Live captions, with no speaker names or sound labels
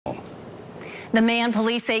The man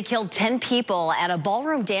police say killed 10 people at a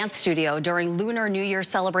ballroom dance studio during Lunar New Year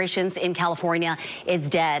celebrations in California is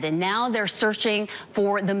dead, and now they're searching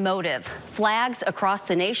for the motive. Flags across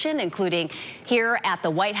the nation, including here at the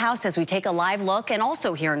White House as we take a live look, and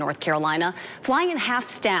also here in North Carolina, flying in half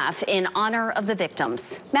staff in honor of the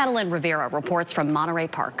victims. Madeline Rivera reports from Monterey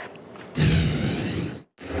Park.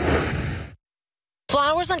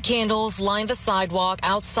 Flowers and candles line the sidewalk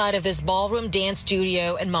outside of this ballroom dance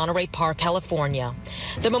studio in Monterey Park, California.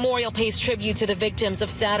 The memorial pays tribute to the victims of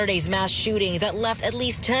Saturday's mass shooting that left at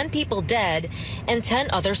least 10 people dead and 10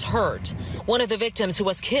 others hurt. One of the victims who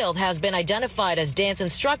was killed has been identified as dance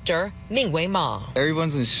instructor Mingwei Ma.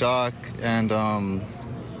 Everyone's in shock, and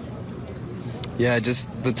yeah, just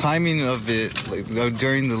the timing of it,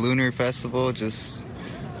 during the Lunar Festival, just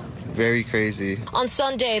very crazy. On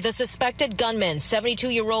Sunday, the suspected gunman,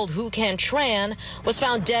 72-year-old Huu Can Tran, was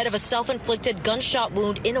found dead of a self-inflicted gunshot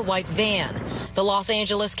wound in a white van. The Los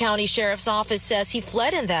Angeles County Sheriff's Office says he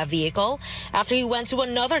fled in that vehicle after he went to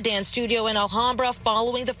another dance studio in Alhambra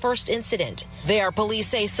following the first incident. There, police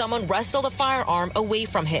say someone wrestled a firearm away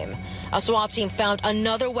from him. A SWAT team found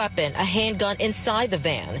another weapon, a handgun, inside the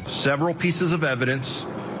van. Several pieces of evidence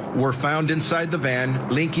were found inside the van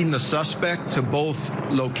linking the suspect to both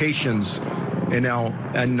locations in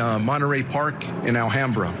Monterey Park and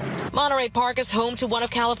Alhambra. Monterey Park is home to one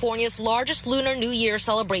of California's largest Lunar New Year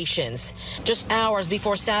celebrations. Just hours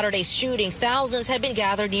before Saturday's shooting, thousands had been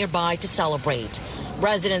gathered nearby to celebrate.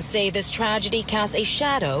 Residents say this tragedy cast a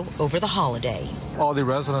shadow over the holiday. All the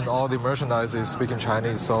residents, all the merchandise is speaking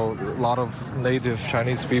Chinese, so a lot of native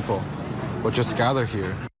Chinese people will just gather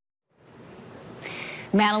here.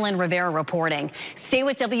 Madeline Rivera reporting. Stay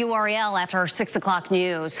with WRAL after our 6 o'clock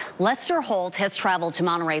news. Lester Holt has traveled to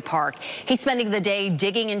Monterey Park. He's spending the day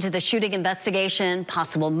digging into the shooting investigation,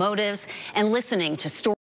 possible motives, and listening to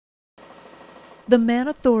stories. The man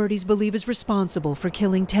authorities believe is responsible for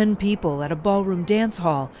killing 10 people at a ballroom dance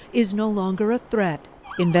hall is no longer a threat.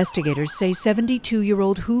 Investigators say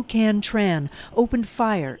 72-year-old Huu Can Tran opened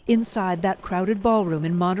fire inside that crowded ballroom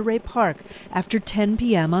in Monterey Park after 10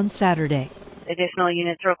 p.m. on Saturday. Additional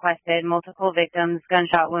units requested, multiple victims,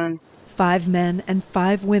 gunshot wounds. 5 men and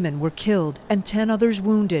 5 women were killed and 10 others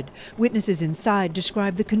wounded. Witnesses inside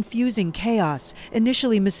described the confusing chaos,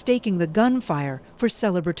 initially mistaking the gunfire for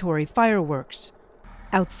celebratory fireworks.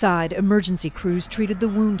 Outside, emergency crews treated the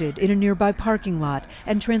wounded in a nearby parking lot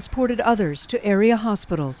and transported others to area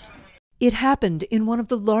hospitals. It happened in one of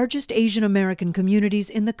the largest Asian American communities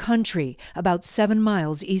in the country, about 7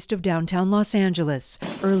 miles east of downtown Los Angeles.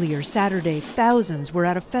 Earlier Saturday, thousands were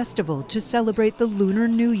at a festival to celebrate the Lunar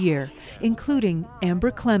New Year, including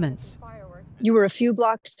Amber Clements. You were a few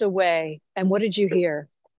blocks away, and what did you hear?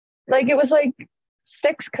 It was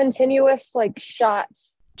 6 continuous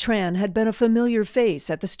shots. Tran had been a familiar face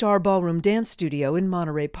at the Star Ballroom Dance Studio in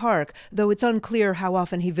Monterey Park, though it's unclear how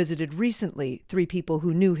often he visited recently, 3 people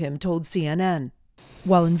who knew him told CNN.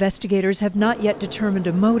 While investigators have not yet determined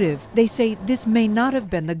a motive, they say this may not have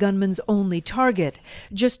been the gunman's only target.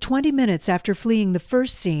 Just 20 minutes after fleeing the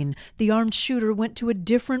first scene, the armed shooter went to a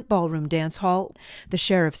different ballroom dance hall. The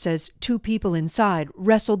sheriff says 2 people inside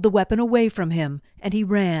wrestled the weapon away from him, and he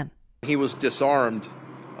ran. He was disarmed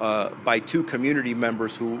by 2 community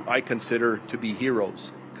members who I consider to be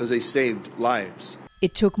heroes because they saved lives.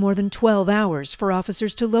 It took more than 12 hours for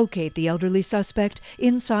officers to locate the elderly suspect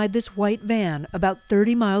inside this white van about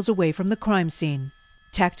 30 miles away from the crime scene.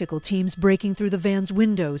 Tactical teams breaking through the van's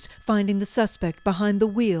windows, finding the suspect behind the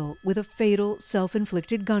wheel with a fatal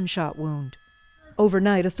self-inflicted gunshot wound.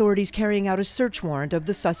 Overnight, authorities carrying out a search warrant of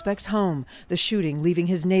the suspect's home, the shooting leaving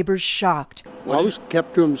his neighbors shocked. Always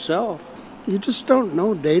kept to himself. You just don't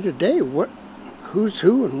know day to day who's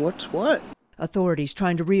who and what's what. Authorities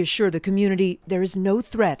trying to reassure the community there is no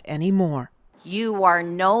threat anymore. You are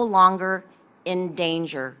no longer in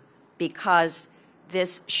danger because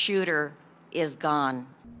this shooter is gone.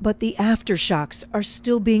 But the aftershocks are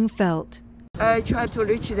still being felt. I tried to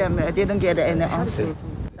reach them. I didn't get any answer.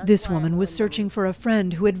 This woman was searching for a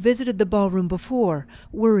friend who had visited the ballroom before,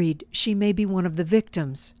 worried she may be one of the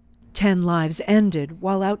victims. 10 lives ended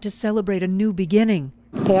while out to celebrate a new beginning.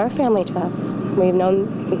 They are family to us. We've known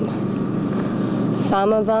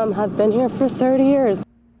some of them have been here for 30 years.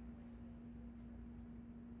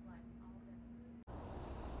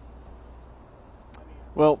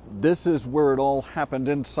 Well, this is where it all happened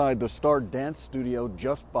inside the Star Dance Studio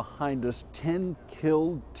just behind us. 10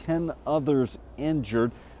 killed, 10 others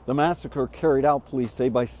injured. The massacre carried out, police say,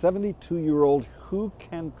 by 72-year-old Huu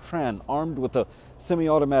Can Tran, armed with a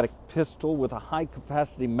semi-automatic pistol with a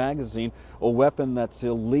high-capacity magazine, a weapon that's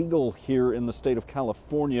illegal here in the state of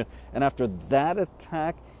California. And after that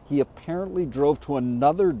attack, he apparently drove to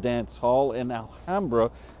another dance hall in Alhambra,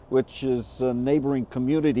 which is a neighboring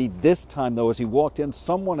community. This time, though, as he walked in,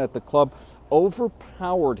 someone at the club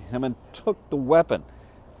overpowered him and took the weapon.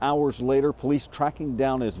 Hours later, police tracking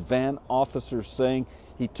down his van, officers saying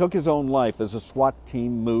he took his own life as a SWAT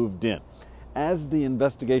team moved in. As the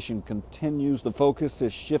investigation continues, the focus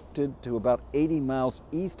has shifted to about 80 miles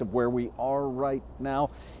east of where we are right now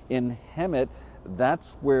in Hemet.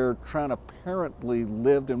 That's where Tran apparently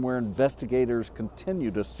lived and where investigators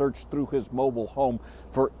continue to search through his mobile home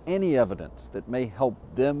for any evidence that may help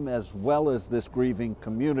them as well as this grieving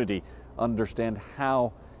community understand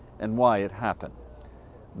how and why it happened.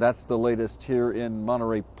 That's the latest here in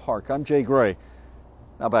Monterey Park. I'm Jay Gray.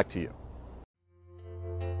 Now back to you.